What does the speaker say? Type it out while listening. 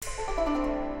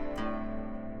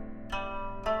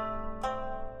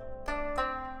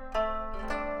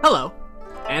Hello,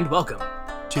 and welcome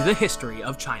to the History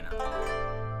of China.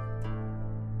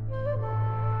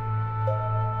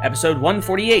 Episode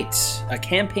 148, A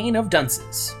Campaign of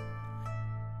Dunces.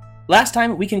 Last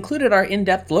time, we concluded our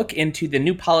in-depth look into the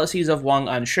new policies of Wang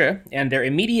Anshi and their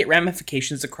immediate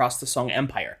ramifications across the Song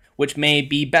Empire, which may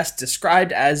be best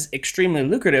described as extremely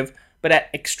lucrative, but at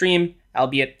extreme,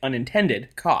 albeit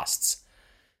unintended, costs.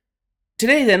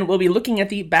 Today, then, we'll be looking at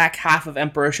the back half of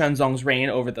Emperor Shenzong's reign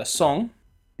over the Song,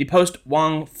 the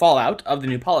post-Wang fallout of the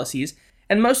new policies,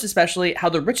 and most especially how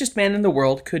the richest man in the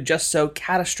world could just so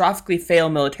catastrophically fail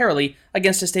militarily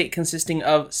against a state consisting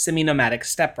of semi-nomadic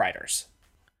steppe-riders.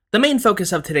 The main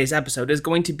focus of today's episode is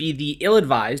going to be the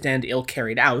ill-advised and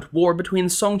ill-carried-out war between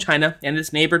Song China and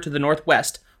its neighbor to the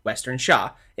northwest, Western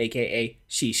Xia, aka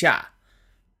Xia.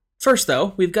 First,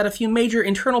 though, we've got a few major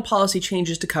internal policy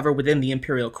changes to cover within the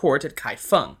imperial court at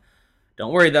Kaifeng.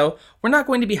 Don't worry, though, we're not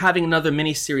going to be having another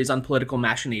mini-series on political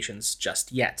machinations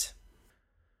just yet.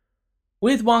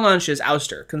 With Wang Anshi's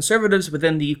ouster, conservatives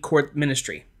within the court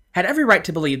ministry had every right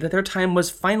to believe that their time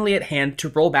was finally at hand to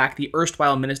roll back the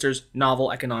erstwhile minister's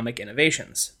novel economic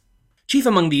innovations. Chief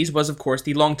among these was, of course,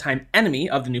 the longtime enemy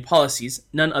of the new policies,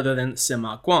 none other than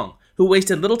Sima Guang, who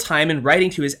wasted little time in writing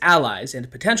to his allies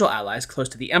and potential allies close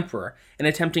to the emperor in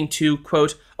attempting to,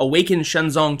 quote, awaken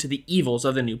Shenzong to the evils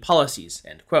of the new policies,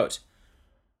 end quote.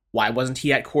 Why wasn't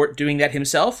he at court doing that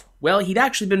himself? Well, he'd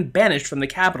actually been banished from the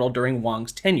capital during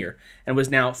Wang's tenure, and was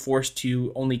now forced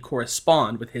to only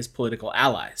correspond with his political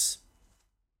allies.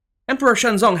 Emperor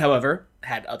Shenzong, however,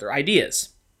 had other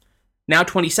ideas. Now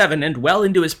 27 and well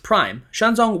into his prime,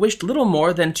 Shenzong wished little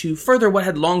more than to further what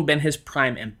had long been his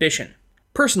prime ambition: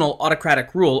 personal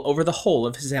autocratic rule over the whole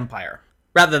of his empire,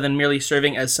 rather than merely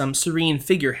serving as some serene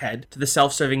figurehead to the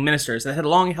self-serving ministers that had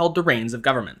long held the reins of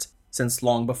government, since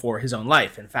long before his own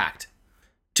life, in fact.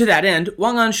 To that end,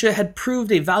 Wang Anshi had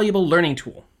proved a valuable learning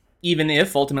tool, even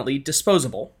if ultimately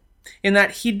disposable, in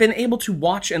that he'd been able to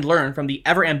watch and learn from the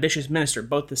ever-ambitious minister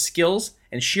both the skills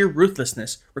and sheer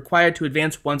ruthlessness required to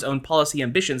advance one's own policy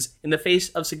ambitions in the face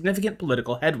of significant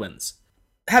political headwinds.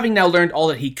 Having now learned all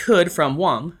that he could from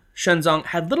Wang, Shenzong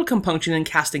had little compunction in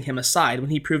casting him aside when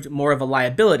he proved more of a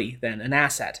liability than an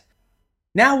asset.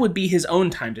 Now would be his own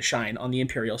time to shine on the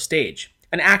imperial stage,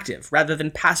 an active rather than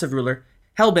passive ruler,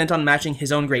 hell-bent on matching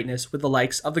his own greatness with the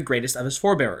likes of the greatest of his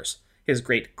forebearers, his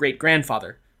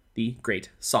great-great-grandfather, the great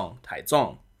Song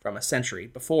Taizong, from a century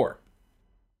before.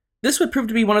 This would prove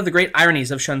to be one of the great ironies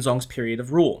of Shenzong's period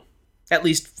of rule, at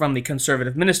least from the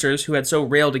conservative ministers who had so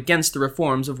railed against the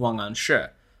reforms of Wang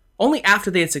Anshi. Only after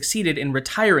they had succeeded in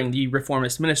retiring the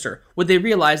reformist minister would they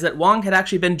realize that Wang had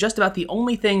actually been just about the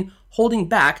only thing holding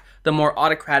back the more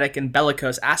autocratic and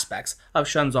bellicose aspects of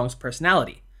Shenzong's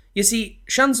personality. You see,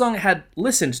 Shenzong had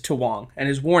listened to Wang and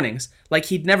his warnings like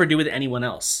he'd never do with anyone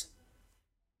else.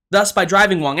 Thus, by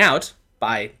driving Wang out,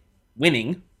 by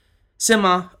winning,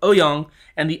 Sima, Ouyang,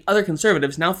 and the other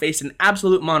conservatives now faced an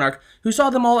absolute monarch who saw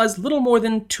them all as little more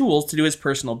than tools to do his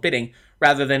personal bidding,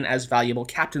 rather than as valuable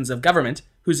captains of government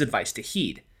whose advice to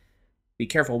heed. Be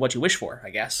careful what you wish for, I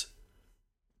guess.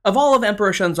 Of all of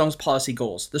Emperor Shenzong's policy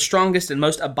goals, the strongest and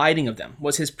most abiding of them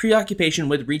was his preoccupation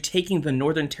with retaking the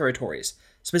northern territories,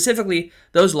 specifically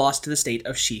those lost to the state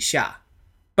of Xia.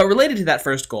 But related to that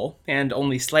first goal, and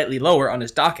only slightly lower on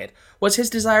his docket, was his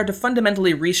desire to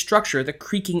fundamentally restructure the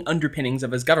creaking underpinnings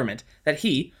of his government that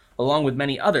he, along with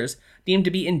many others, deemed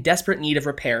to be in desperate need of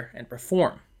repair and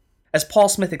reform. As Paul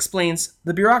Smith explains,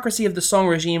 the bureaucracy of the Song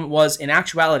regime was, in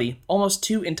actuality, almost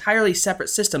two entirely separate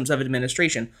systems of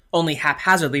administration, only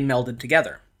haphazardly melded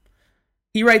together.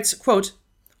 He writes, quote,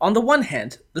 on the one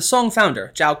hand, the Song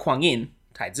founder, Zhao Kuangyin,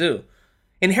 Taizu,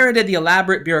 inherited the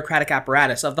elaborate bureaucratic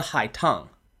apparatus of the High Tang,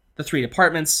 the 3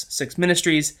 departments, 6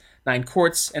 ministries, 9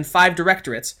 courts, and 5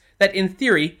 directorates that, in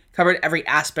theory, covered every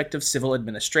aspect of civil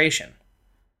administration.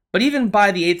 But even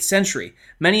by the 8th century,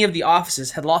 many of the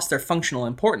offices had lost their functional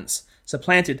importance,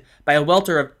 supplanted by a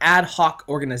welter of ad hoc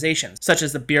organizations, such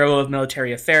as the Bureau of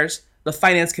Military Affairs, the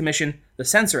Finance Commission, the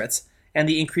Censorates, and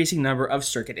the increasing number of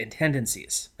circuit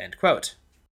intendancies. End quote.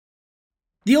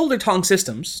 The older Tang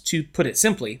systems, to put it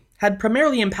simply, had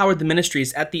primarily empowered the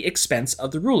ministries at the expense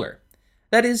of the ruler.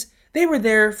 That is, they were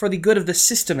there for the good of the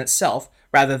system itself,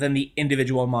 rather than the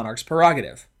individual monarch's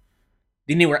prerogative.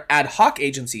 The newer ad hoc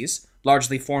agencies,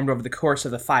 largely formed over the course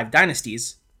of the 5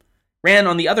 dynasties, ran,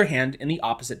 on the other hand, in the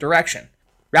opposite direction,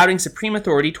 routing supreme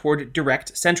authority toward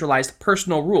direct, centralized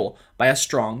personal rule by a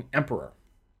strong emperor.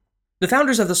 The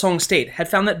founders of the Song state had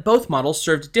found that both models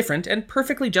served different and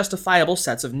perfectly justifiable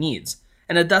sets of needs,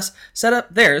 and had thus set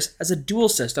up theirs as a dual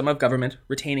system of government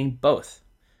retaining both.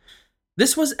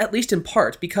 This was at least in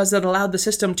part because it allowed the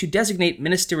system to designate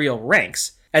ministerial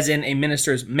ranks, as in a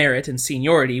minister's merit and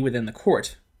seniority within the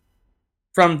court,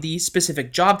 from the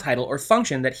specific job title or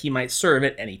function that he might serve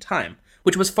at any time,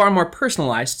 which was far more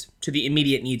personalized to the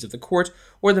immediate needs of the court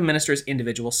or the minister's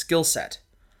individual skill set.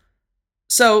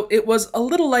 So, it was a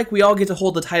little like we all get to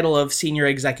hold the title of Senior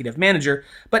Executive Manager,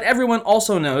 but everyone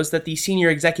also knows that the Senior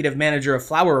Executive Manager of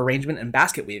flower arrangement and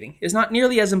basket weaving is not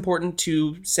nearly as important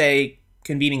to, say,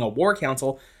 convening a war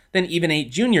council than even a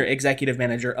Junior Executive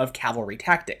Manager of cavalry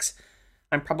tactics.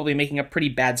 I'm probably making a pretty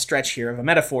bad stretch here of a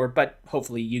metaphor, but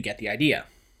hopefully you get the idea.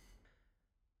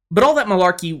 But all that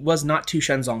malarkey was not to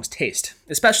Shenzong's taste,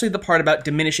 especially the part about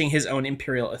diminishing his own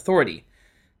imperial authority.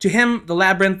 To him, the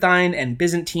labyrinthine and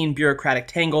Byzantine bureaucratic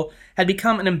tangle had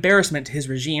become an embarrassment to his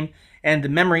regime and the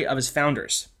memory of his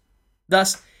founders.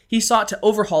 Thus, he sought to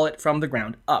overhaul it from the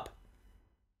ground up.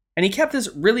 And he kept this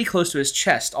really close to his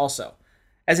chest also,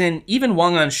 as in even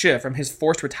Wang Anshi from his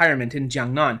forced retirement in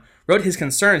Jiangnan wrote his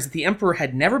concerns that the emperor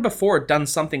had never before done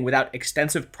something without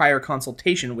extensive prior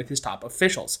consultation with his top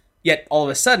officials. Yet, all of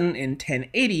a sudden, in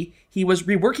 1080, he was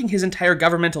reworking his entire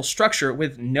governmental structure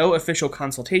with no official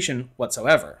consultation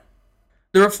whatsoever.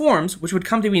 The reforms, which would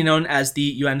come to be known as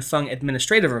the Yuanfeng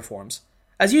administrative reforms,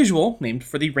 as usual, named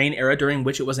for the reign era during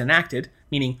which it was enacted,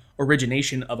 meaning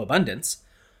origination of abundance,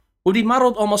 would be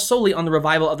modeled almost solely on the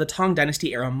revival of the Tang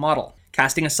Dynasty era model,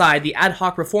 casting aside the ad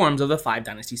hoc reforms of the Five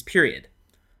Dynasties period.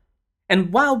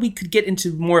 And while we could get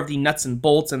into more of the nuts and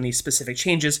bolts and the specific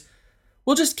changes,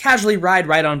 we'll just casually ride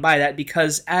right on by that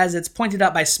because, as it's pointed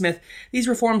out by Smith, these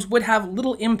reforms would have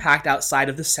little impact outside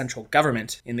of the central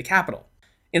government in the capital.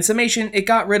 In summation, it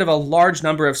got rid of a large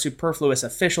number of superfluous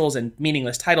officials and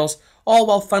meaningless titles, all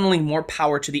while funneling more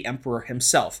power to the emperor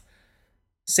himself.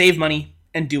 Save money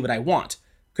and do what I want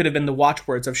could have been the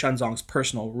watchwords of Shenzong's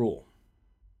personal rule.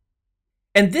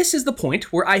 And this is the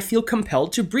point where I feel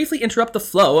compelled to briefly interrupt the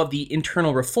flow of the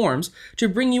internal reforms to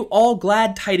bring you all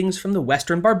glad tidings from the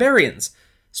Western barbarians,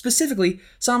 specifically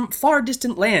some far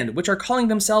distant land which are calling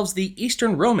themselves the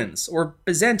Eastern Romans, or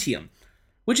Byzantium,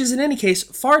 which is in any case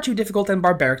far too difficult and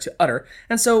barbaric to utter,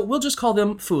 and so we'll just call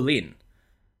them Fulin.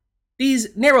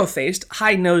 These narrow-faced,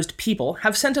 high-nosed people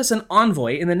have sent us an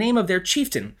envoy in the name of their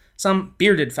chieftain, some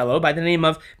bearded fellow by the name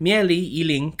of Mieli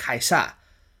Yiling Kaisa,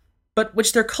 but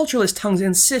which their culturalist tongues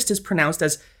insist is pronounced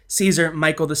as Caesar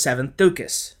Michael VII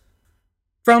Ducas.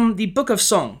 From the Book of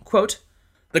Song, quote,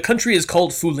 "The country is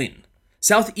called Fulin.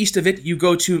 Southeast of it you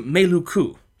go to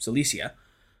Meluku, Cilicia.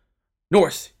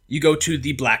 North you go to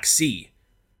the Black Sea,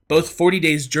 both 40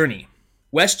 days' journey.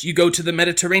 West you go to the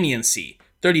Mediterranean Sea,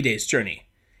 30 days' journey.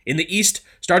 In the east,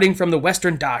 starting from the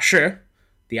Western Dashi,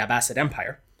 the Abbasid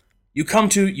Empire, you come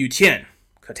to Yutian,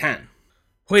 Khotan,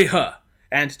 Huihe,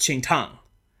 and Qingtang,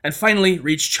 and finally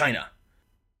reach China.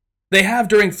 They have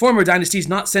during former dynasties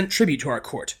not sent tribute to our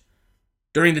court.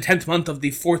 During the 10th month of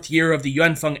the 4th year of the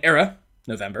Yuanfeng era,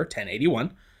 November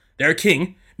 1081, their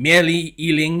king, Mieli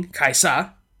Yiling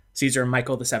Kaisa, Caesar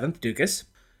Michael VII Ducas,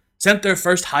 sent their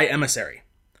first high emissary,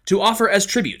 to offer as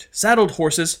tribute saddled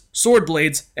horses, sword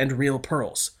blades, and real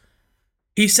pearls.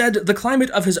 He said the climate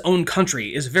of his own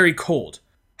country is very cold.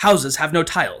 Houses have no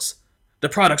tiles. The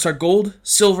products are gold,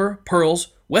 silver, pearls,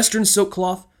 western silk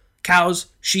cloth, cows,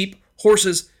 sheep,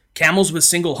 horses, camels with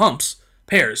single humps,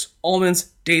 pears,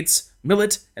 almonds, dates,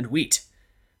 millet, and wheat.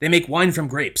 They make wine from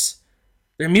grapes.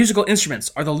 Their musical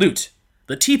instruments are the lute,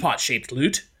 the teapot-shaped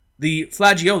lute, the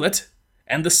flageolet,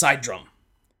 and the side drum.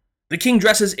 The king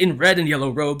dresses in red and yellow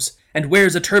robes and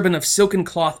wears a turban of silken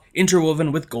cloth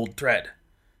interwoven with gold thread.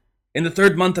 In the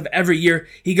 3rd month of every year,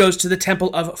 he goes to the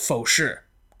temple of Fo Shi,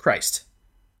 Christ,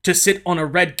 to sit on a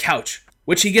red couch,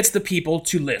 which he gets the people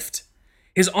to lift.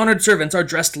 His honored servants are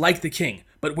dressed like the king,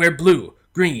 but wear blue,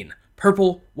 green,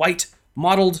 purple, white,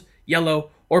 mottled,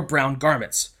 yellow, or brown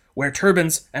garments, wear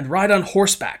turbans, and ride on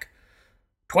horseback.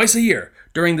 Twice a year,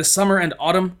 during the summer and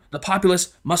autumn, the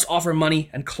populace must offer money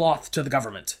and cloth to the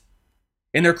government.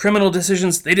 In their criminal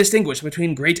decisions, they distinguish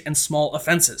between great and small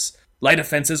offenses. Light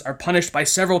offenses are punished by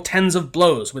several tens of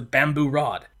blows with bamboo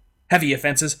rod. Heavy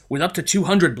offenses with up to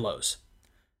 200 blows.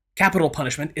 Capital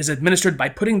punishment is administered by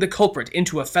putting the culprit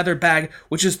into a feather bag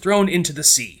which is thrown into the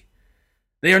sea.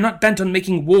 They are not bent on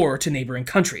making war to neighboring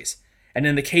countries, and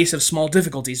in the case of small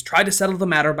difficulties try to settle the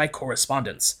matter by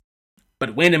correspondence.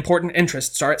 But when important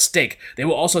interests are at stake, they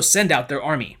will also send out their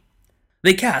army.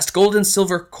 They cast gold and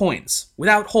silver coins,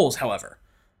 without holes, however.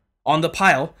 On the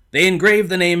pile, they engrave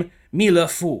the name Mila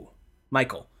Fu,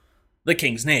 Michael, the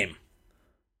king's name.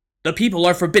 The people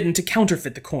are forbidden to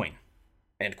counterfeit the coin."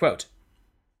 End quote.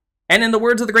 And in the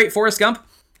words of the great Forrest Gump,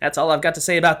 that's all I've got to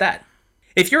say about that.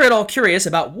 If you're at all curious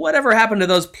about whatever happened to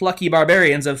those plucky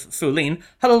barbarians of Fulin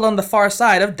huddled on the far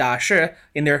side of Dashi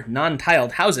in their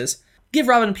non-tiled houses, give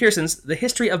Robin Pearson's The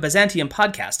History of Byzantium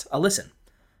podcast a listen.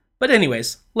 But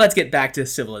anyways, let's get back to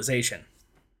civilization.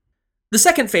 The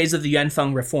second phase of the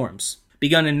Yuanfeng reforms,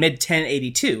 begun in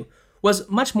mid-1082, was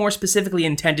much more specifically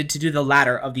intended to do the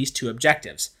latter of these two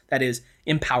objectives, that is,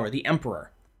 empower the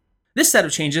emperor. This set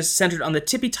of changes centered on the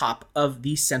tippy top of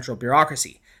the central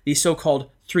bureaucracy, the so-called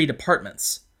three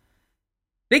departments.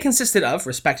 They consisted of,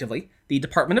 respectively, the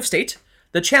Department of State,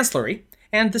 the Chancellery,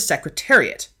 and the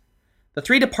Secretariat. The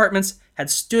three departments had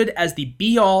stood as the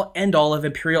be-all, end-all of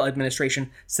imperial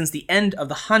administration since the end of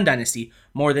the Han Dynasty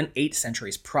more than 8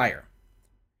 centuries prior.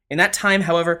 In that time,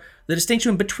 however, the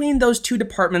distinction between those two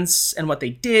departments and what they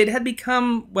did had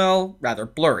become, well, rather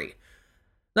blurry.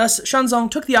 Thus,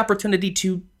 Shenzong took the opportunity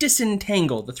to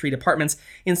disentangle the three departments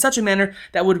in such a manner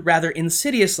that would rather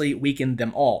insidiously weaken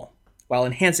them all, while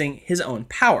enhancing his own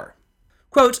power.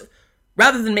 Quote,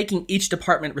 rather than making each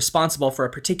department responsible for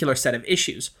a particular set of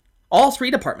issues, all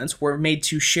three departments were made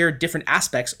to share different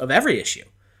aspects of every issue.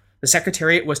 The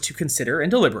Secretariat was to consider and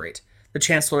deliberate, the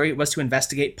Chancellery was to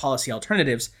investigate policy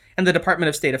alternatives, and the Department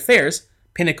of State Affairs,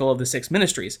 pinnacle of the 6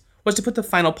 ministries, was to put the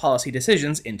final policy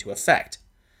decisions into effect.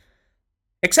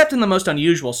 Except in the most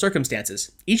unusual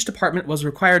circumstances, each department was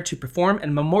required to perform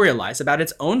and memorialize about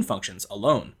its own functions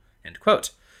alone. End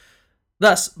quote.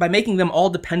 Thus, by making them all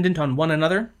dependent on one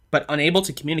another, but unable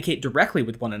to communicate directly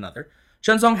with one another,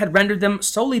 Shenzong had rendered them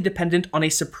solely dependent on a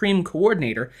supreme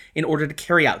coordinator in order to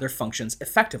carry out their functions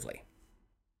effectively.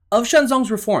 Of Shenzong's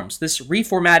reforms, this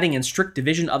reformatting and strict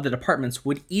division of the departments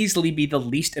would easily be the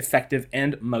least effective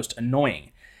and most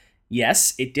annoying.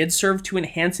 Yes, it did serve to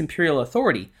enhance imperial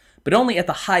authority, but only at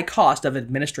the high cost of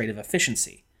administrative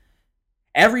efficiency.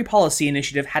 Every policy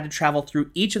initiative had to travel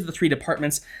through each of the three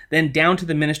departments, then down to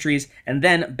the ministries, and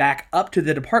then back up to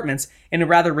the departments in a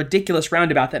rather ridiculous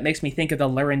roundabout that makes me think of the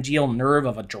laryngeal nerve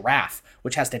of a giraffe,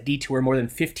 which has to detour more than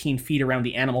 15 feet around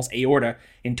the animal's aorta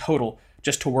in total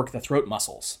just to work the throat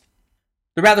muscles.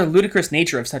 The rather ludicrous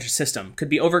nature of such a system could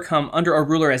be overcome under a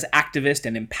ruler as activist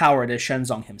and empowered as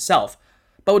Shenzong himself,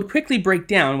 but would quickly break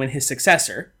down when his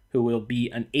successor, who will be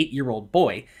an 8-year-old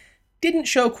boy, didn't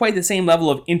show quite the same level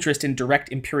of interest in direct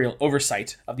imperial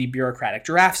oversight of the bureaucratic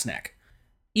giraffe's neck.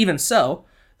 Even so,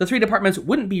 the three departments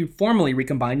wouldn't be formally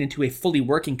recombined into a fully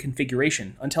working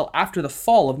configuration until after the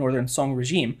fall of Northern Song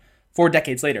regime, 4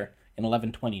 decades later, in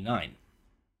 1129.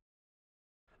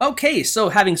 Okay, so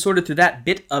having sorted through that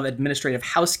bit of administrative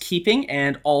housekeeping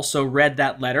and also read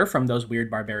that letter from those weird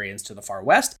barbarians to the far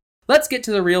west, let's get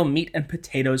to the real meat and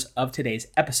potatoes of today's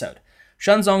episode.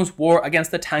 Shenzong's war against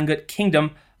the Tangut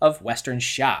Kingdom of Western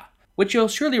Xia, which you'll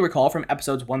surely recall from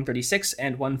episodes 136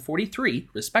 and 143,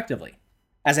 respectively.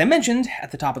 As I mentioned at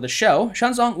the top of the show,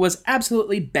 Shenzong was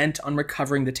absolutely bent on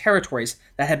recovering the territories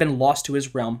that had been lost to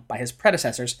his realm by his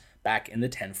predecessors back in the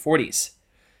 1040s.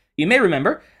 You may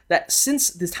remember that since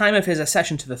the time of his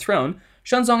accession to the throne,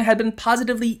 Shenzong had been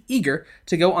positively eager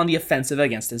to go on the offensive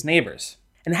against his neighbors,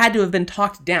 and had to have been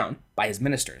talked down by his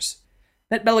ministers.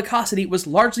 That bellicosity was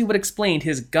largely what explained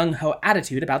his gung-ho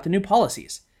attitude about the new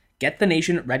policies. Get the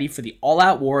nation ready for the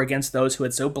all-out war against those who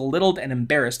had so belittled and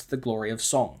embarrassed the glory of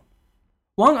Song.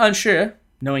 Wang Anshi,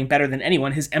 knowing better than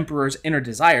anyone his emperor's inner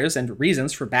desires and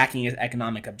reasons for backing his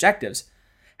economic objectives,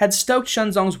 had stoked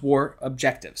Shenzong's war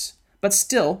objectives, but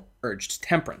still urged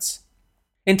temperance.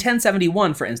 In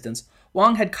 1071, for instance,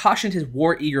 Wang had cautioned his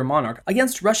war-eager monarch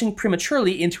against rushing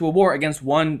prematurely into a war against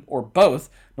one or both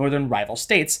northern rival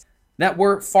states that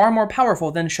were far more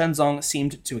powerful than Shenzong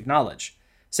seemed to acknowledge,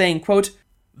 saying, quote,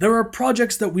 there are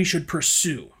projects that we should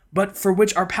pursue, but for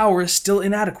which our power is still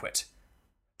inadequate.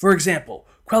 For example,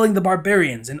 quelling the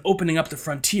barbarians and opening up the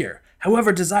frontier,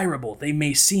 however desirable they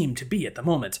may seem to be at the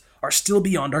moment, are still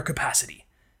beyond our capacity.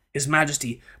 His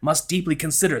Majesty must deeply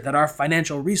consider that our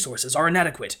financial resources are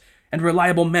inadequate and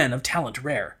reliable men of talent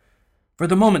rare. For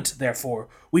the moment, therefore,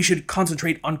 we should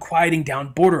concentrate on quieting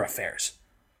down border affairs.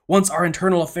 Once our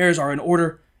internal affairs are in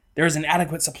order, there is an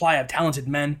adequate supply of talented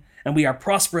men, and we are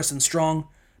prosperous and strong,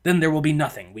 then there will be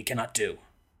nothing we cannot do.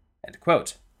 End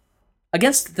quote.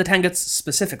 Against the Tanguts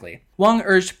specifically, Wang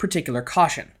urged particular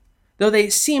caution. Though they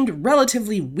seemed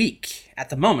relatively weak at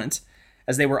the moment,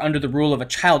 as they were under the rule of a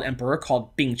child emperor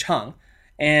called Bing Chang,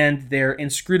 and their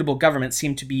inscrutable government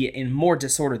seemed to be in more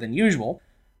disorder than usual,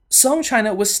 Song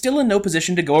China was still in no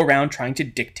position to go around trying to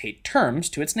dictate terms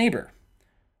to its neighbor.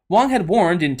 Wang had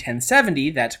warned in 1070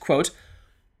 that, quote,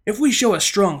 if we show a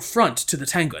strong front to the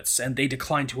Tanguts and they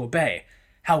decline to obey,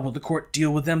 how will the court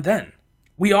deal with them then?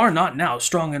 We are not now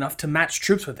strong enough to match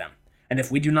troops with them, and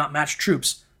if we do not match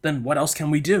troops, then what else can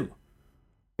we do?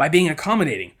 By being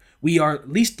accommodating, we are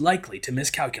least likely to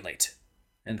miscalculate.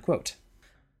 End quote.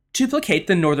 To placate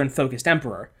the northern-focused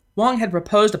emperor, Wang had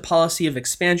proposed a policy of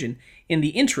expansion in the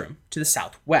interim to the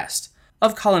southwest,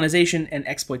 of colonization and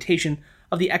exploitation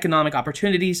of the economic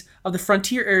opportunities of the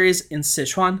frontier areas in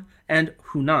Sichuan and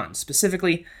Hunan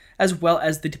specifically, as well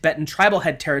as the Tibetan tribal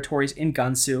head territories in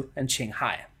Gansu and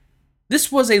Qinghai. This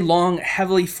was a long,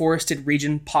 heavily forested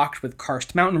region pocked with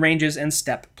karst mountain ranges and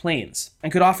steppe plains,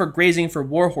 and could offer grazing for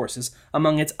war horses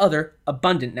among its other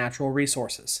abundant natural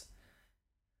resources.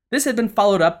 This had been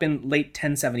followed up in late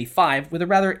 1075 with a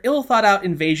rather ill-thought-out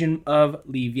invasion of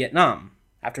Li Vietnam,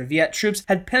 after Viet troops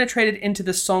had penetrated into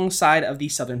the Song side of the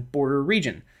southern border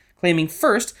region, claiming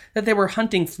first that they were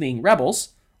hunting fleeing rebels,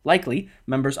 likely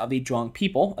members of the Zhuang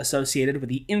people associated with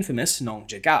the infamous Nong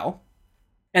Zhigao,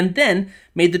 and then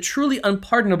made the truly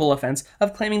unpardonable offense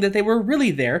of claiming that they were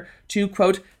really there to,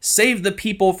 quote, save the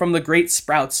people from the great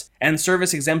sprouts and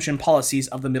service exemption policies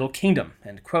of the Middle Kingdom,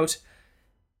 end quote.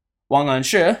 Wang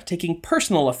Anshi, taking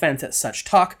personal offense at such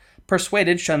talk,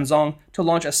 persuaded Shenzong to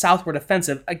launch a southward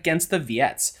offensive against the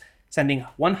Viets, sending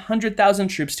 100,000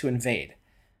 troops to invade.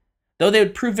 Though they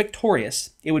would prove victorious,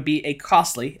 it would be a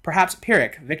costly, perhaps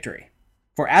Pyrrhic, victory.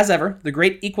 For as ever, the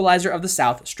great equalizer of the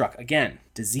south struck again,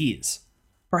 disease.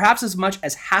 Perhaps as much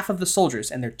as half of the soldiers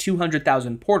and their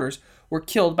 200,000 porters were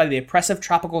killed by the oppressive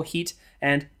tropical heat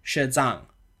and Shenzong,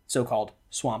 so-called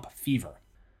swamp fever.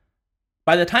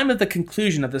 By the time of the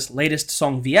conclusion of this latest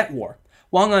Song-Viet war,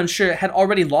 Wang Anshi had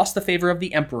already lost the favor of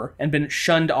the emperor and been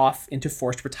shunned off into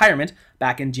forced retirement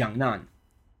back in Jiangnan.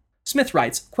 Smith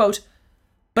writes, quote,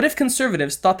 but if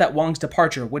conservatives thought that Wang's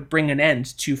departure would bring an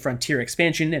end to frontier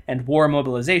expansion and war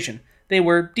mobilization, they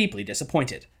were deeply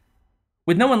disappointed.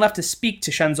 With no one left to speak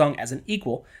to Shenzong as an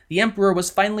equal, the emperor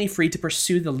was finally free to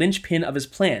pursue the linchpin of his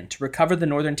plan to recover the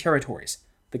northern territories,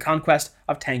 the conquest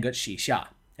of Tangut Xia.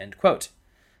 End quote.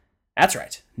 That's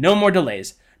right, no more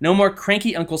delays, no more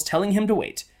cranky uncles telling him to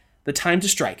wait. The time to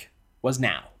strike was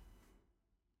now.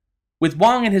 With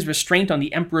Wang and his restraint on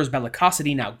the emperor's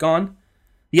bellicosity now gone,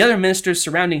 the other ministers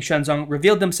surrounding Shenzong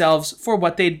revealed themselves for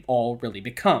what they'd all really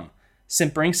become,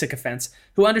 simpering sycophants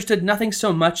who understood nothing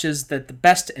so much as that the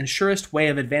best and surest way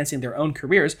of advancing their own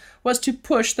careers was to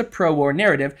push the pro-war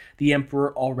narrative the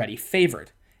emperor already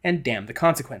favored, and damn the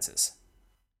consequences.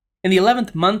 In the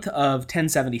 11th month of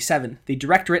 1077, the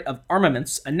Directorate of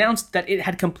Armaments announced that it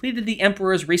had completed the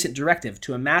emperor's recent directive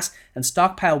to amass and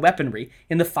stockpile weaponry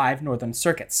in the 5 northern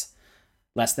circuits.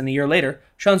 Less than a year later,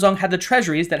 Shenzong had the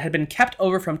treasuries that had been kept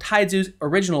over from Taizu's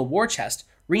original war chest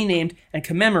renamed and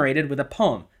commemorated with a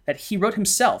poem that he wrote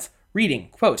himself, reading,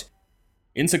 quote,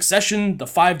 in succession, the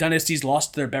 5 dynasties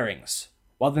lost their bearings,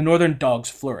 while the northern dogs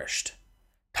flourished.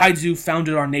 Taizu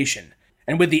founded our nation,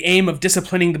 and with the aim of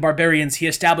disciplining the barbarians, he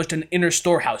established an inner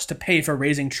storehouse to pay for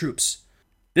raising troops.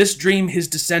 This dream his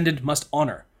descendant must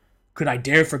honor. Could I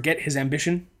dare forget his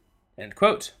ambition? End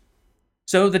quote.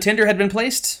 So the tinder had been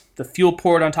placed, the fuel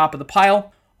poured on top of the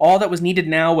pile. All that was needed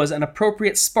now was an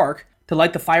appropriate spark to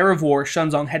light the fire of war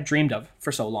Shenzong had dreamed of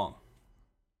for so long.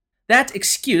 That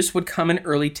excuse would come in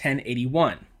early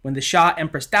 1081, when the Xia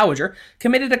Empress Dowager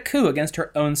committed a coup against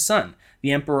her own son,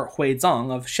 the Emperor Huizong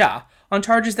of Xia, on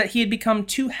charges that he had become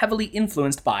too heavily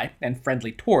influenced by and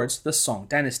friendly towards the Song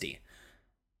dynasty.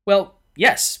 Well,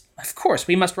 yes, of course,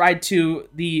 we must ride to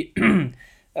the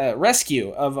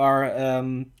rescue of our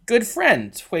good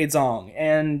friend Huizong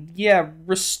and,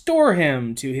 restore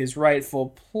him to his rightful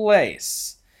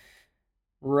place.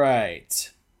 Right.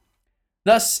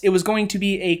 Thus, it was going to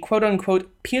be a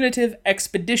quote-unquote punitive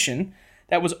expedition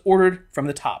that was ordered from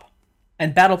the top,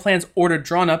 and battle plans ordered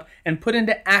drawn up and put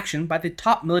into action by the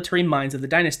top military minds of the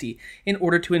dynasty in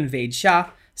order to invade Xia,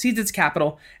 seize its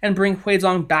capital, and bring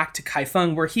Huizong back to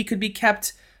Kaifeng where he could be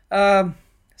kept,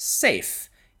 safe.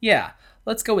 Yeah,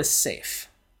 let's go with safe.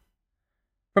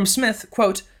 From Smith,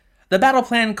 quote, the battle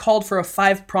plan called for a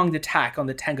 5-pronged attack on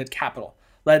the Tangut capital,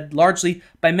 led largely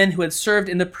by men who had served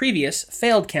in the previous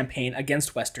failed campaign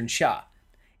against Western Xia.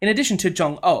 In addition to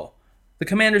Zhong-O, the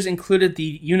commanders included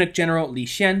the eunuch general Li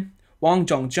Xian, Wang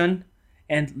Zhongzhen,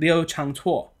 and Liu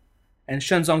Changtuo, and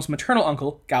Shenzong's maternal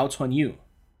uncle Gao Cunyu.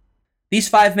 These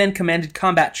 5 men commanded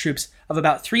combat troops of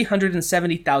about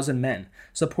 370,000 men,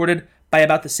 supported by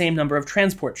about the same number of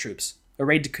transport troops,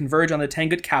 arrayed to converge on the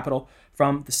Tangut capital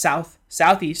from the south,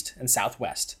 southeast, and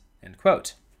southwest. End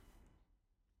quote.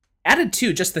 Added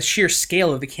to just the sheer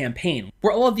scale of the campaign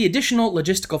were all of the additional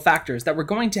logistical factors that were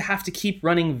going to have to keep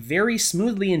running very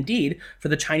smoothly indeed for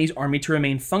the Chinese army to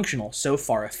remain functional so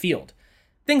far afield.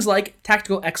 Things like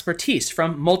tactical expertise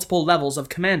from multiple levels of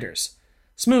commanders,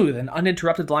 smooth and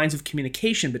uninterrupted lines of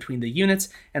communication between the units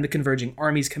and the converging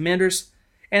army's commanders,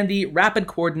 and the rapid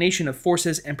coordination of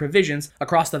forces and provisions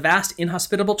across the vast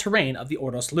inhospitable terrain of the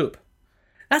Ordos Loop.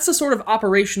 That's the sort of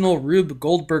operational Rube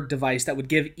Goldberg device that would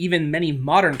give even many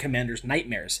modern commanders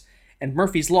nightmares, and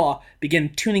Murphy's Law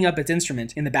began tuning up its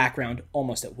instrument in the background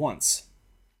almost at once.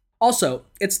 Also,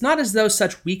 it's not as though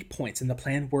such weak points in the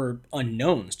plan were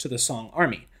unknowns to the Song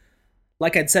army.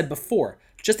 Like I'd said before,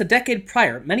 just a decade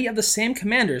prior, many of the same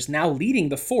commanders now leading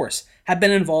the force had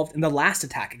been involved in the last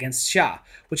attack against Xia,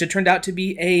 which had turned out to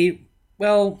be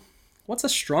what's a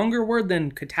stronger word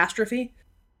than catastrophe?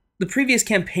 The previous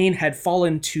campaign had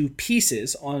fallen to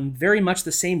pieces on very much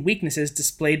the same weaknesses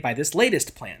displayed by this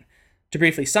latest plan. To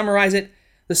briefly summarize it,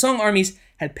 the Song armies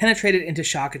had penetrated into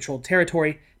Xia-controlled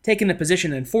territory, taken a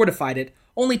position and fortified it,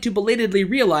 only to belatedly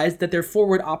realize that their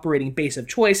forward operating base of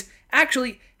choice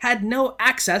actually had no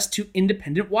access to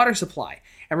independent water supply,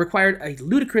 and required a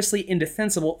ludicrously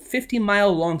indefensible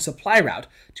 50-mile-long supply route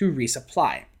to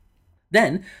resupply.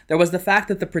 Then, there was the fact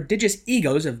that the prodigious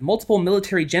egos of multiple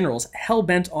military generals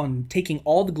hell-bent on taking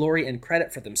all the glory and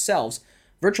credit for themselves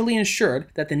virtually ensured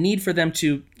that the need for them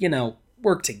to,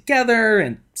 work together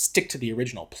and stick to the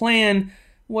original plan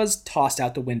was tossed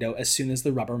out the window as soon as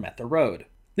the rubber met the road,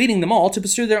 leading them all to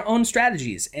pursue their own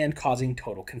strategies and causing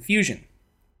total confusion.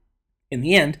 In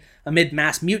the end, amid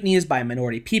mass mutinies by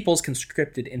minority peoples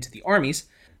conscripted into the armies,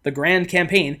 the grand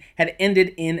campaign had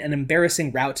ended in an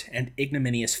embarrassing rout and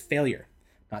ignominious failure,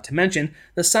 not to mention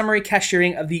the summary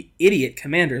cashiering of the idiot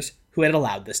commanders who had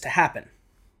allowed this to happen.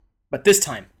 But this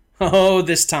time,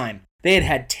 they had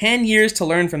had 10 years to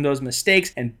learn from those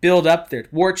mistakes and build up their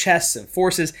war chests and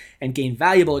forces and gain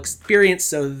valuable experience,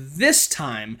 so this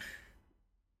time,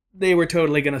 they were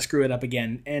totally going to screw it up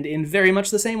again, and in very much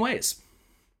the same ways.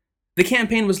 The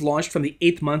campaign was launched from the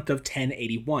 8th month of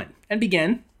 1081, and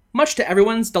began, much to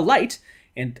everyone's delight,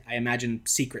 and I imagine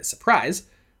secret surprise,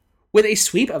 with a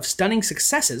sweep of stunning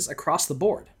successes across the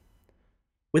board.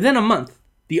 Within a month,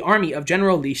 the army of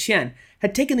General Li Xian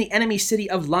had taken the enemy city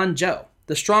of Lanzhou,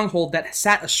 the stronghold that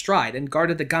sat astride and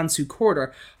guarded the Gansu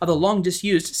corridor of the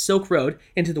long-disused Silk Road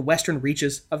into the western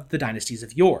reaches of the dynasties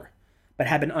of yore, but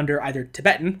had been under either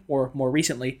Tibetan or, more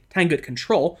recently, Tangut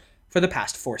control for the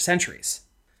past 4 centuries.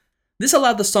 This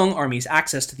allowed the Song armies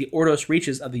access to the Ordos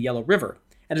reaches of the Yellow River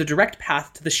and a direct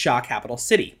path to the Xia capital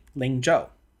city, Lingzhou.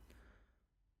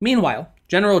 Meanwhile,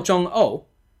 General Zhong-O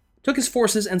took his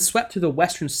forces and swept through the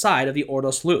western side of the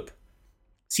Ordos Loop,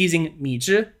 seizing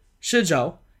Mizhi,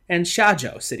 Shizhou, and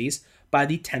Xiazhou cities by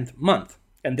the 10th month,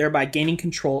 and thereby gaining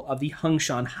control of the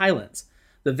Hengshan Highlands,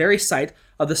 the very site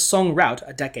of the Song rout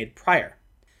a decade prior.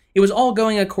 It was all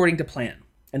going according to plan,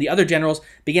 and the other generals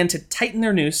began to tighten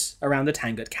their noose around the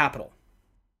Tangut capital.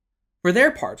 For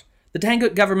their part, the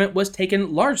Tangut government was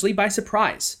taken largely by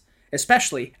surprise,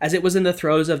 especially as it was in the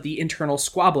throes of the internal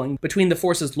squabbling between the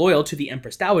forces loyal to the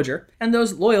Empress Dowager and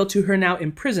those loyal to her now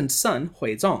imprisoned son,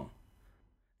 Huizong.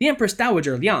 The Empress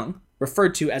Dowager Liang,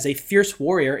 referred to as a fierce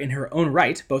warrior in her own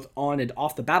right, both on and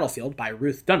off the battlefield by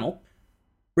Ruth Dunnell,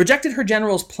 rejected her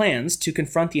general's plans to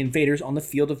confront the invaders on the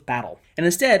field of battle, and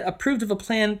instead approved of a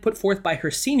plan put forth by her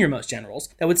senior-most generals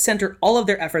that would center all of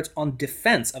their efforts on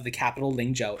defense of the capital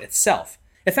Lingzhou itself,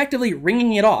 effectively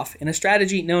ringing it off in a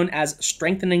strategy known as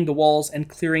strengthening the walls and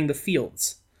clearing the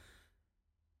fields.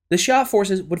 The Xia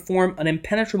forces would form an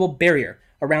impenetrable barrier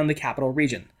around the capital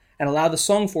region, and allow the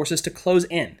Song forces to close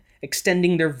in,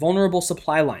 extending their vulnerable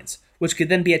supply lines, which could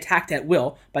then be attacked at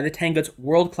will by the Tangut's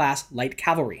world-class light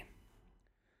cavalry.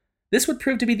 This would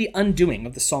prove to be the undoing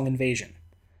of the Song invasion.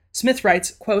 Smith writes,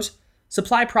 quote,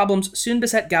 "Supply problems soon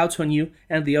beset Gao Cunyu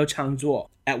and Liu Changzuo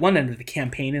at one end of the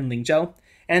campaign in Lingzhou,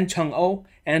 and Cheng-O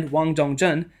and Wang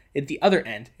Dongzhen at the other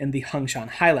end in the Hengshan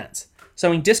Highlands,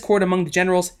 sowing discord among the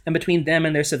generals and between them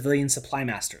and their civilian supply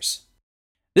masters."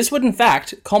 This would in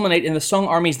fact culminate in the Song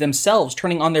armies themselves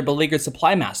turning on their beleaguered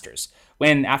supply masters,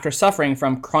 when, after suffering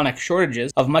from chronic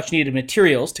shortages of much-needed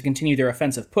materials to continue their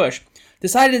offensive push,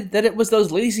 decided that it was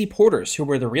those lazy porters who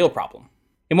were the real problem.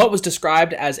 In what was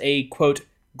described as a, quote,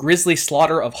 "grisly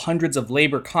slaughter of hundreds of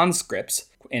labor conscripts,"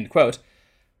 end quote,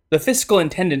 the fiscal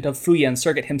intendant of Fuyan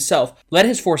Circuit himself led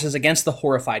his forces against the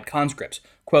horrified conscripts,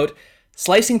 quote,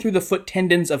 "slicing through the foot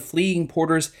tendons of fleeing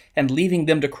porters and leaving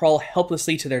them to crawl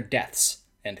helplessly to their deaths,"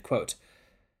 end quote.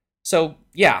 So,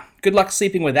 yeah, good luck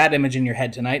sleeping with that image in your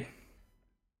head tonight.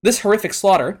 This horrific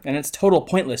slaughter, and its total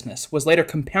pointlessness, was later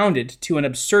compounded to an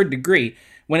absurd degree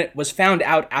when it was found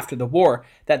out after the war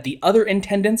that the other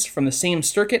intendants from the same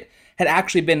circuit had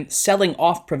actually been selling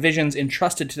off provisions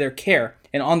entrusted to their care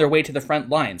and on their way to the front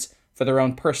lines for their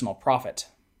own personal profit.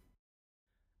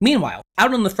 Meanwhile,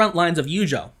 out on the front lines of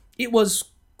Yuzhou, it was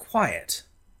quiet.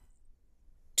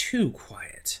 Too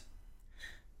quiet.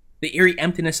 The eerie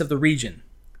emptiness of the region,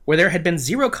 where there had been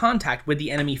zero contact with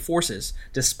the enemy forces,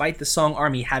 despite the Song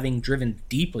army having driven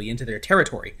deeply into their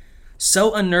territory,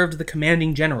 so unnerved the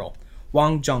commanding general,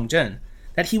 Wang Zhongzhen,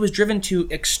 that he was driven to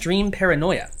extreme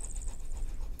paranoia,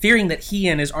 fearing that he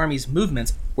and his army's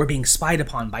movements were being spied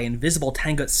upon by invisible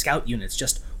Tangut scout units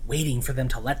just waiting for them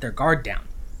to let their guard down.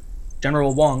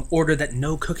 General Wang ordered that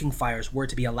no cooking fires were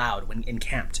to be allowed when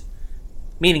encamped,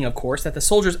 meaning, of course, that the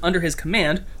soldiers under his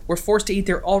command were forced to eat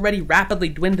their already rapidly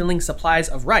dwindling supplies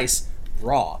of rice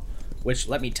raw, which,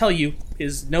 let me tell you,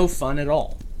 is no fun at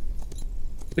all.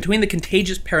 Between the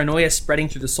contagious paranoia spreading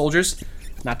through the soldiers,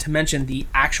 not to mention the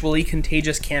actually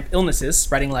contagious camp illnesses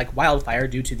spreading like wildfire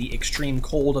due to the extreme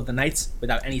cold of the nights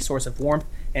without any source of warmth,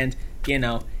 and,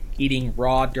 eating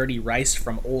raw, dirty rice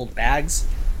from old bags,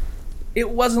 it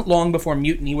wasn't long before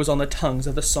mutiny was on the tongues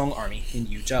of the Song army in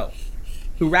Yuzhou,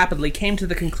 who rapidly came to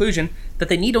the conclusion that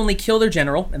they need only kill their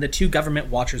general and the 2 government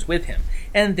watchers with him,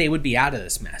 and they would be out of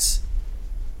this mess.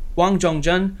 Wang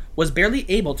Zhongzhen was barely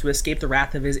able to escape the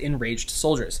wrath of his enraged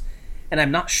soldiers, and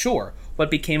I'm not sure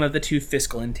what became of the 2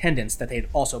 fiscal intendants that they'd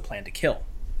also planned to kill.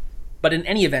 But in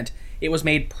any event, it was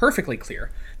made perfectly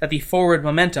clear that the forward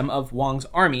momentum of Wang's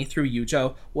army through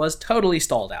Yuzhou was totally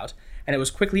stalled out, and it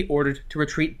was quickly ordered to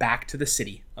retreat back to the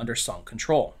city under Song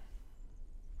control.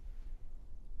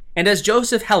 And as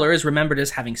Joseph Heller is remembered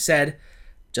as having said,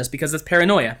 just because it's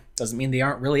paranoia doesn't mean they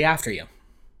aren't really after you.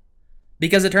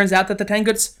 Because it turns out that the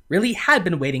Tanguts really had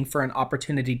been waiting for an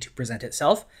opportunity to present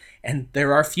itself, and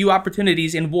there are few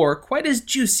opportunities in war quite as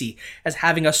juicy as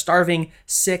having a starving,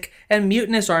 sick, and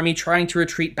mutinous army trying to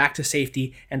retreat back to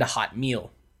safety and a hot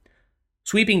meal.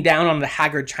 Sweeping down on the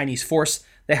haggard Chinese force,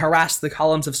 they harassed the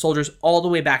columns of soldiers all the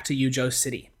way back to Yuzhou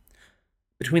City.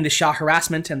 Between the Xia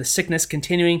harassment and the sickness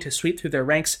continuing to sweep through their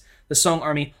ranks, the Song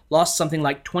army lost something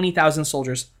like 20,000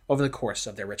 soldiers over the course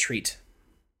of their retreat.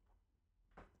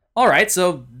 Alright,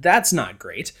 so that's not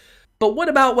great. But what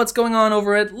about what's going on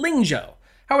over at Lingzhou?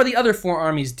 How are the other 4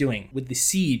 armies doing with the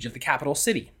siege of the capital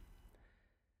city?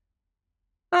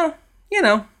 Oh,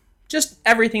 just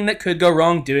everything that could go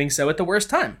wrong doing so at the worst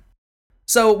time.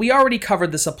 So we already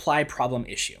covered the supply problem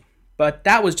issue, but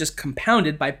that was just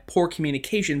compounded by poor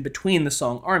communication between the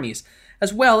Song armies,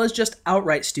 as well as just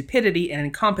outright stupidity and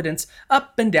incompetence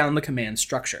up and down the command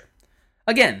structure.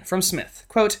 Again, from Smith,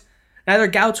 quote, "Neither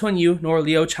Gao Chunyu nor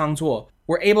Liu Changzuo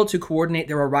were able to coordinate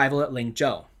their arrival at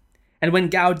Lingzhou, and when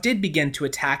Gao did begin to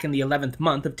attack in the 11th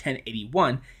month of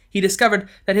 1081, he discovered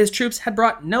that his troops had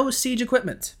brought no siege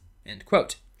equipment." End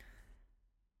quote.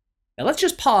 Now let's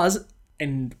just pause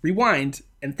and rewind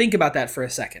and think about that for a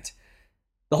second.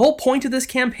 The whole point of this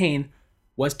campaign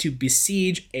was to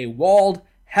besiege a walled,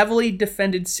 heavily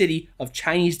defended city of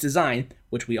Chinese design,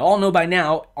 which we all know by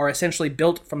now are essentially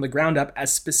built from the ground up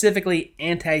as specifically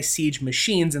anti-siege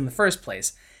machines in the first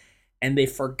place, and they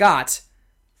forgot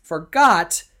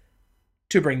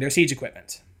to bring their siege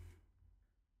equipment.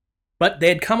 But they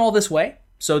had come all this way,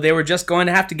 so they were just going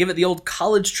to have to give it the old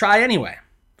college try anyway.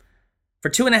 For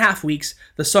 2.5 weeks,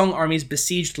 the Song armies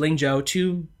besieged Lingzhou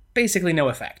to basically no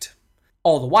effect.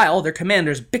 All the while, their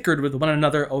commanders bickered with one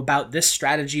another about this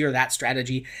strategy or that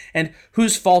strategy, and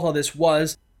whose fault all this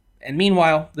was, and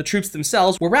meanwhile, the troops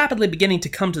themselves were rapidly beginning to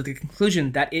come to the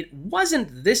conclusion that it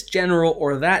wasn't this general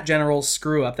or that general's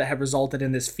screw-up that had resulted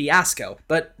in this fiasco,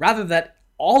 but rather that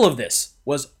all of this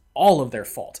was all of their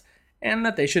fault, and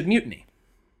that they should mutiny.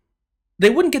 They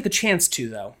wouldn't get the chance to,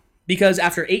 though, because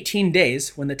after 18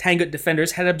 days, when the Tangut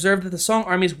defenders had observed that the Song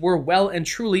armies were well and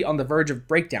truly on the verge of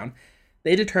breakdown,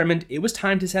 they determined it was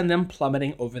time to send them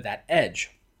plummeting over that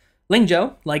edge.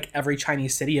 Lingzhou, like every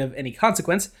Chinese city of any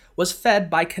consequence, was fed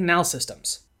by canal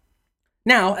systems.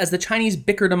 Now, as the Chinese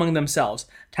bickered among themselves,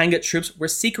 Tangut troops were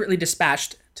secretly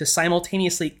dispatched to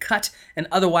simultaneously cut and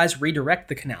otherwise redirect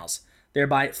the canals,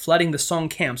 thereby flooding the Song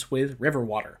camps with river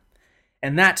water.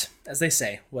 And that, as they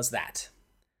say, was that.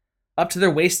 Up to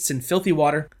their waists in filthy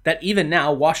water that even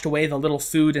now washed away the little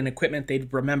food and equipment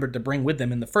they'd remembered to bring with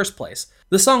them in the first place,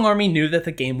 the Song army knew that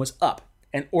the game was up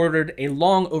and ordered a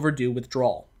long overdue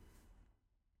withdrawal.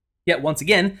 Yet once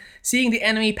again, seeing the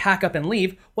enemy pack up and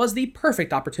leave was the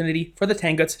perfect opportunity for the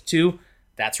Tanguts to,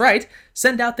 that's right,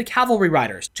 send out the cavalry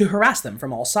riders to harass them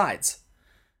from all sides.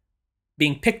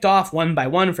 Being picked off one by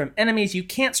one from enemies you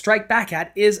can't strike back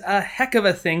at is a heck of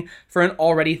a thing for an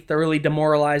already thoroughly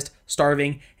demoralized,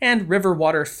 starving, and river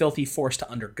water filthy force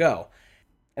to undergo.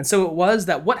 And so it was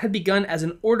that what had begun as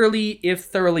an orderly, if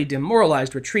thoroughly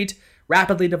demoralized retreat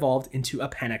rapidly devolved into a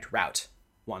panicked rout,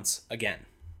 once again.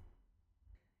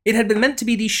 It had been meant to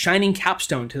be the shining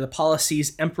capstone to the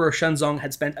policies Emperor Shenzong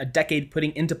had spent a decade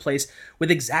putting into place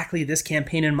with exactly this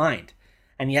campaign in mind,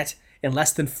 and yet In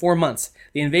less than 4 months,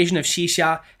 the invasion of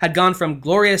Xia had gone from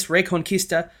glorious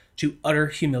reconquista to utter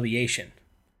humiliation.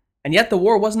 And yet the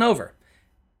war wasn't over.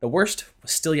 The worst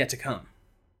was still yet to come.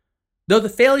 Though the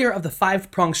failure of the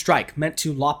five-pronged strike meant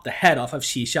to lop the head off of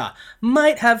Xia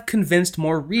might have convinced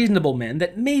more reasonable men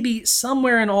that maybe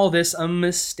somewhere in all this a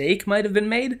mistake might have been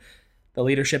made, the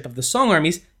leadership of the Song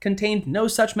armies contained no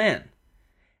such man.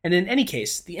 And in any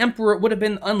case, the emperor would have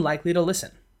been unlikely to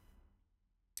listen.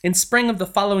 In spring of the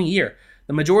following year,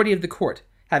 the majority of the court,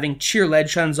 having cheer-led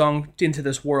Shenzong into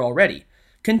this war already,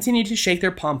 continued to shake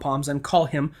their pom-poms and call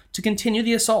him to continue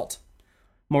the assault.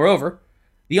 Moreover,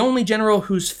 the only general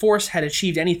whose force had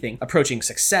achieved anything approaching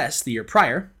success the year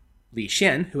prior, Li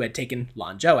Xian, who had taken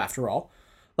Lanzhou after all,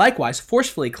 likewise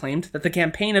forcefully claimed that the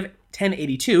campaign of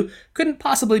 1082 couldn't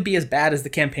possibly be as bad as the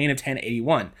campaign of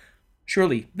 1081.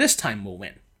 Surely this time we'll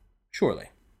win. Surely.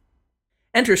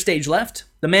 Enter stage left,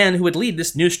 the man who would lead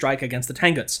this new strike against the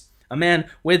Tanguts, a man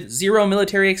with zero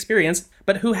military experience,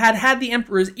 but who had had the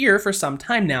emperor's ear for some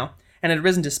time now, and had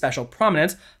risen to special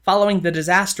prominence following the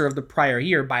disaster of the prior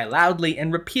year by loudly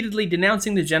and repeatedly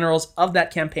denouncing the generals of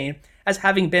that campaign as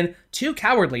having been too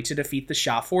cowardly to defeat the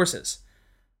Xia forces.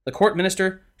 The court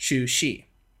minister, Xu Shi.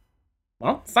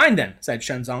 Well, fine then, said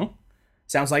Shenzong.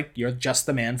 Sounds like you're just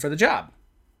the man for the job.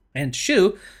 And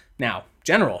Xu, now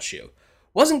General Xu,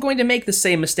 wasn't going to make the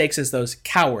same mistakes as those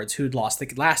cowards who'd lost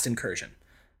the last incursion.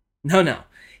 No.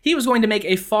 He was going to make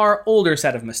a far older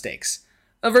set of mistakes.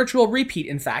 A virtual repeat,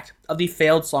 in fact, of the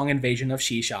failed Song invasion of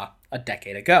Xia a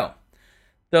decade ago.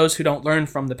 Those who don't learn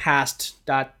from the past...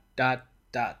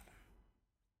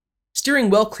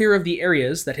 Steering well clear of the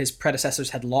areas that his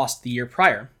predecessors had lost the year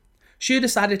prior, Xu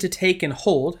decided to take and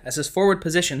hold, as his forward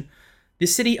position, the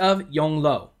city of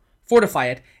Yongluo, fortify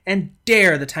it, and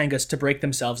dare the Tanguts to break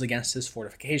themselves against his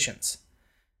fortifications.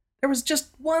 There was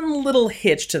just one little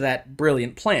hitch to that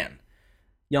brilliant plan.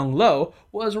 Yongluo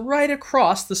was right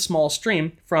across the small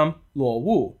stream from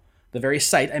Luowu, the very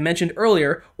site I mentioned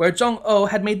earlier where Zhong-O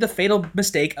had made the fatal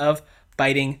mistake of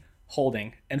biting,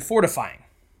 holding, and fortifying.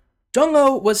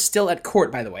 Zhong-O was still at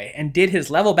court, by the way, and did his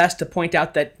level best to point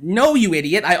out that, no, you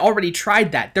idiot, I already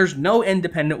tried that. There's no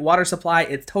independent water supply,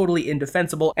 it's totally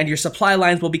indefensible, and your supply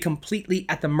lines will be completely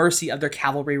at the mercy of their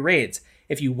cavalry raids.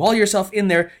 If you wall yourself in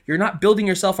there, you're not building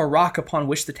yourself a rock upon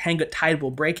which the Tangut tide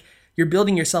will break, you're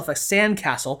building yourself a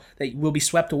sandcastle that will be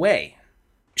swept away.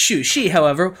 Xu Shi,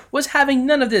 however, was having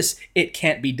none of this, it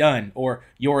can't be done, or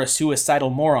you're a suicidal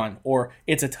moron, or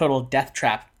it's a total death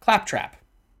trap, claptrap.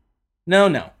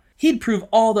 No. He'd prove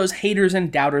all those haters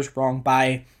and doubters wrong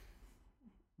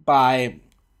well,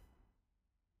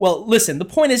 listen, the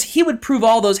point is he would prove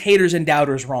all those haters and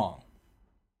doubters wrong.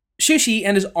 Xu Shi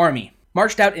and his army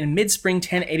marched out in mid-spring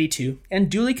 1082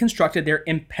 and duly constructed their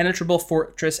impenetrable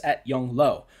fortress at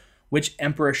Yongluo, which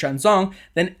Emperor Shenzong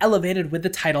then elevated with the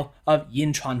title of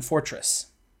Yinchuan Fortress.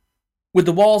 With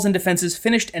the walls and defenses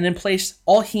finished and in place,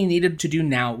 all he needed to do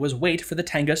now was wait for the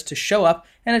Tanguts to show up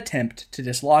and attempt to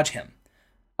dislodge him.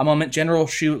 A moment General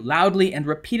Xu loudly and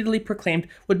repeatedly proclaimed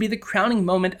would be the crowning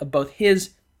moment of both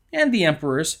his and the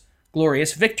Emperor's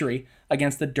glorious victory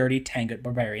against the dirty Tangut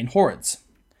barbarian hordes.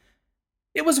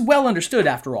 It was well understood,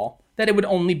 after all, that it would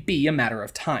only be a matter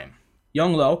of time.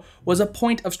 Yongluo was a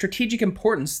point of strategic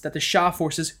importance that the Xia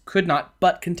forces could not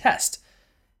but contest.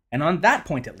 And on that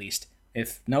point at least,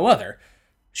 if no other,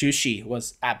 Xu Shi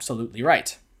was absolutely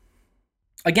right.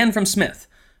 Again from Smith,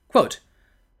 quote,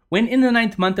 when in the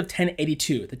 9th month of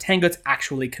 1082 the Tanguts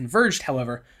actually converged,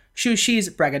 however, Xu Shi's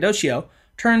braggadocio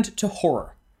turned to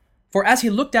horror. For as he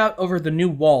looked out over the new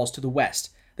walls to the west,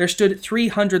 there stood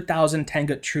 300,000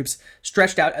 Tangut troops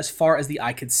stretched out as far as the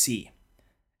eye could see.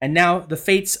 And now the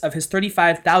fates of his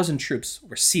 35,000 troops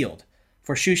were sealed,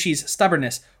 for Xu Shi's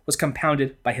stubbornness was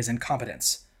compounded by his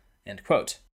incompetence. End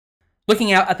quote.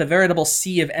 Looking out at the veritable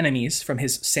sea of enemies from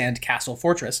his sand castle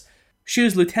fortress,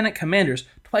 Xu's lieutenant commanders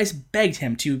twice begged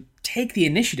him to take the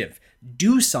initiative,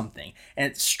 do something,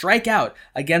 and strike out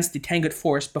against the Tangut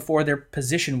force before their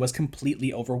position was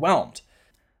completely overwhelmed.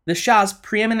 The Xia's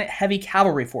preeminent heavy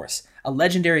cavalry force, a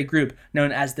legendary group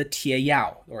known as the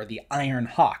Tieyao, or the Iron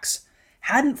Hawks,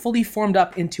 hadn't fully formed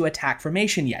up into attack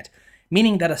formation yet,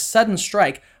 meaning that a sudden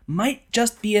strike might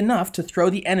just be enough to throw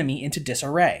the enemy into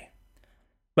disarray.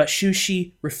 But Xu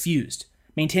Shi refused,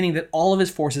 maintaining that all of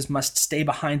his forces must stay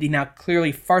behind the now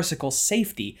clearly farcical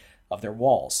safety of their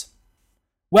walls.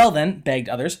 Well then, begged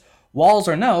others, walls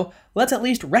or no, let's at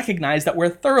least recognize that we're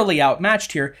thoroughly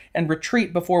outmatched here and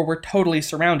retreat before we're totally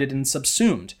surrounded and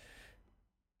subsumed.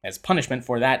 As punishment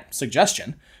for that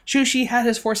suggestion, Xu Shi had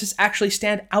his forces actually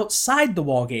stand outside the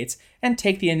wall gates and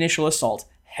take the initial assault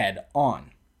head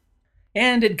on.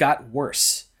 And it got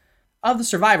worse. of the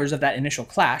survivors of that initial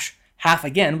clash, half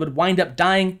again would wind up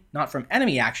dying not from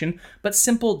enemy action, but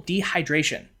simple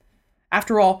dehydration.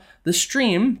 After all, the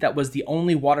stream that was the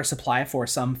only water supply for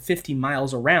some 50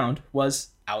 miles around was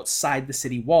outside the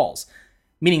city walls,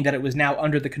 meaning that it was now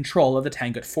under the control of the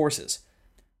Tangut forces,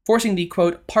 forcing the,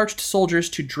 quote, parched soldiers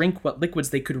to drink what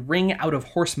liquids they could wring out of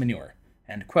horse manure,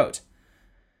 end quote.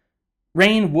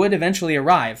 Rain would eventually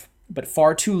arrive, but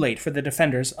far too late for the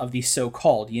defenders of the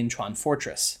so-called Yinchuan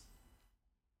fortress.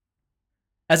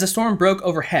 As the storm broke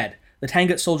overhead, the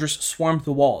Tangut soldiers swarmed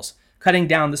the walls, cutting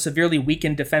down the severely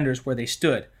weakened defenders where they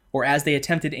stood, or as they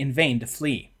attempted in vain to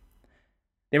flee.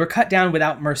 They were cut down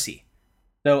without mercy,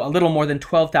 though a little more than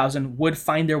 12,000 would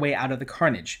find their way out of the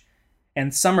carnage,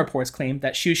 and some reports claim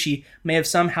that Xu Shi may have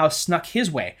somehow snuck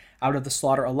his way out of the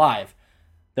slaughter alive,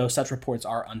 though such reports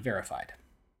are unverified.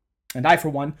 And I, for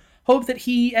one, hope that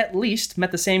he at least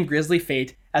met the same grisly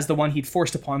fate as the one he'd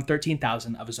forced upon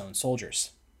 13,000 of his own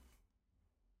soldiers.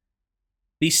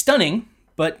 The stunning,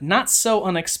 but not so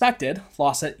unexpected,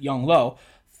 loss at Yongluo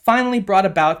finally brought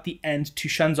about the end to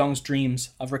Shenzong's dreams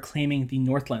of reclaiming the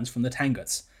Northlands from the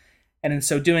Tanguts, and in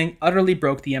so doing utterly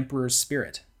broke the emperor's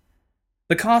spirit.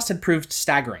 The cost had proved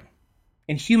staggering.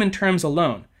 In human terms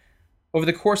alone, over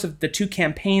the course of the two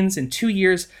campaigns in 2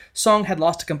 years, Song had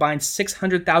lost a combined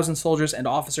 600,000 soldiers and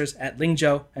officers at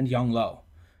Lingzhou and Yongluo.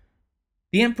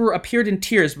 The emperor appeared in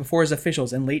tears before his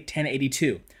officials in late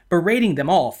 1082, berating them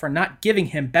all for not giving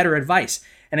him better advice,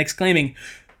 and exclaiming,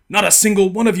 "Not a single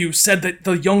one of you said that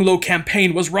the Yongluo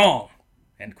campaign was wrong!"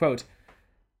 End quote.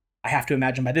 I have to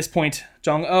imagine by this point,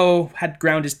 Zhang-O had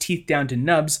ground his teeth down to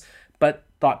nubs, but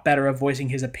thought better of voicing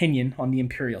his opinion on the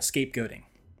imperial scapegoating.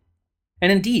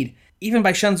 And indeed, even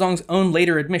by Shenzong's own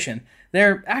later admission,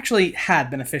 there actually had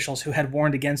been officials who had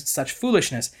warned against such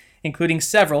foolishness, including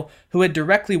several who had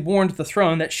directly warned the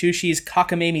throne that Xu Shi's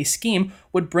cockamamie scheme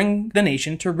would bring the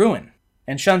nation to ruin,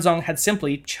 and Shenzong had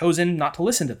simply chosen not to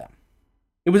listen to them.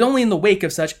 It was only in the wake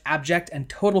of such abject and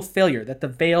total failure that the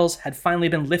veils had finally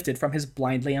been lifted from his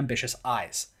blindly ambitious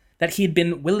eyes, that he had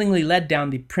been willingly led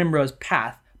down the primrose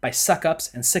path by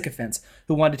suck-ups and sycophants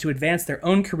who wanted to advance their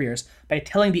own careers by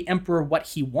telling the emperor what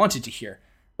he wanted to hear,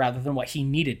 rather than what he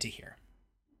needed to hear.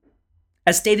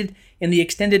 As stated in the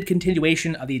extended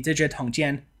continuation of the Zizhi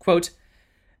Tongjian, quote,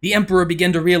 "The emperor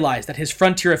began to realize that his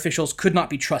frontier officials could not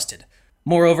be trusted.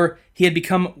 Moreover, he had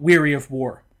become weary of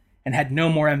war, and had no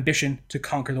more ambition to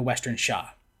conquer the Western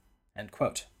Xia." End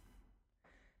quote.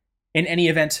 In any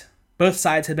event, both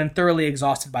sides had been thoroughly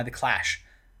exhausted by the clash,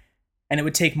 and it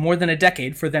would take more than a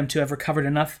decade for them to have recovered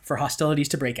enough for hostilities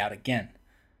to break out again.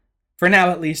 For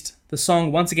now, at least, the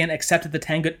Song once again accepted the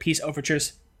Tangut peace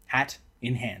overtures, hat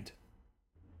in hand.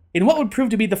 In what would prove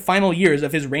to be the final years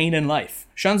of his reign and life,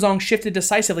 Shenzong shifted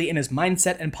decisively in his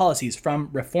mindset and policies from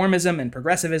reformism and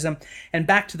progressivism and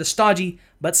back to the stodgy,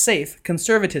 but safe,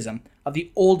 conservatism of the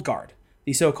old guard,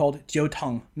 the so-called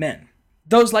Jiutong men.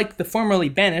 Those like the formerly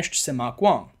banished Sima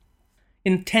Guang.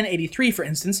 In 1083, for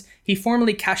instance, he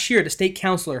formally cashiered a state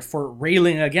councillor for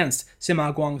railing against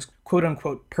Sima Guang's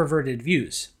quote-unquote perverted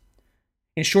views.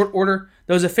 In short order,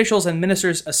 those officials and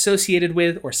ministers associated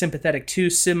with or sympathetic to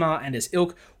Sima and his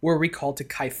ilk were recalled to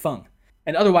Kaifeng,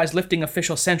 and otherwise lifting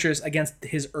official censures against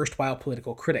his erstwhile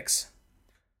political critics.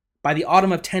 By the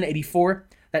autumn of 1084,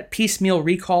 that piecemeal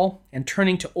recall and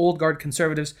turning to old guard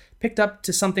conservatives picked up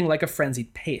to something like a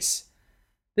frenzied pace.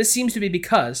 This seems to be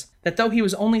because that though he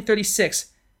was only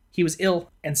 36, he was ill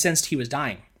and sensed he was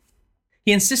dying.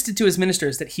 He insisted to his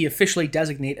ministers that he officially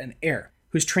designate an heir,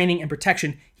 whose training and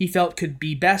protection he felt could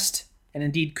be best, and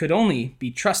indeed could only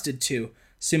be trusted to,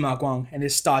 Sima Guang and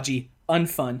his stodgy,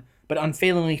 unfun, but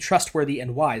unfailingly trustworthy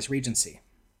and wise regency.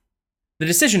 The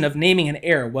decision of naming an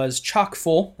heir was chock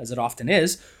full, as it often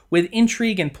is, with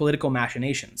intrigue and political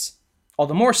machinations, all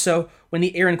the more so when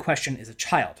the heir in question is a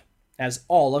child, as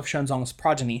all of Shenzong's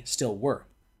progeny still were.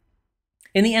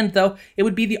 In the end, though, it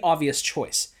would be the obvious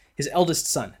choice, his eldest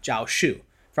son, Zhao Shu,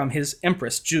 from his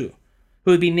empress Zhu,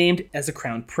 who would be named as the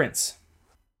crown prince.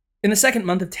 In the second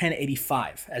month of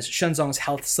 1085, as Shenzong's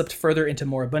health slipped further into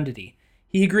moribundity,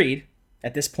 he agreed,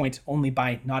 at this point only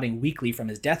by nodding weakly from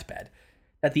his deathbed,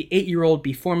 that the 8-year-old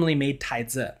be formally made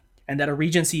taizi, and that a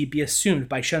regency be assumed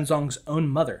by Shenzong's own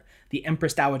mother, the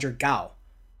Empress Dowager Gao,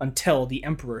 until the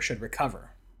emperor should recover.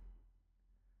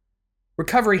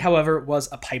 Recovery, however, was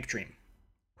a pipe dream.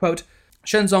 Quote,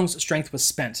 Shenzong's strength was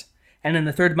spent, and in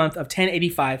the third month of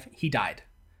 1085, he died.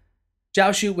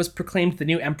 Zhao Shu was proclaimed the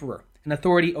new emperor, and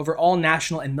authority over all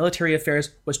national and military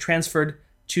affairs was transferred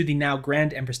to the now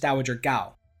Grand Empress Dowager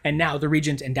Gao, and now the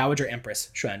Regent and Dowager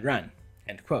Empress Xuanran.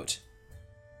 End quote.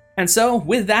 And so,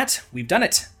 with that, we've done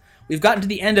it. We've gotten to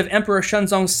the end of Emperor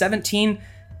Shenzong's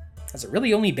has it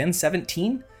really only been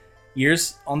 17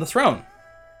 years on the throne?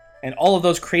 And all of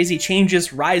those crazy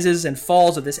changes, rises, and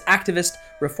falls of this activist,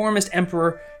 reformist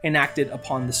emperor enacted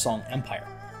upon the Song Empire.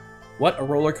 What a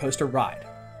roller coaster ride.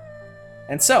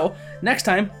 And so, next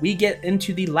time, we get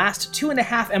into the last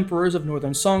 2.5 emperors of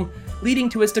Northern Song, leading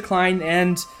to its decline,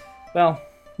 and, well,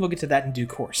 we'll get to that in due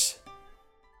course.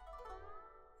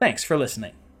 Thanks for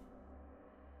listening.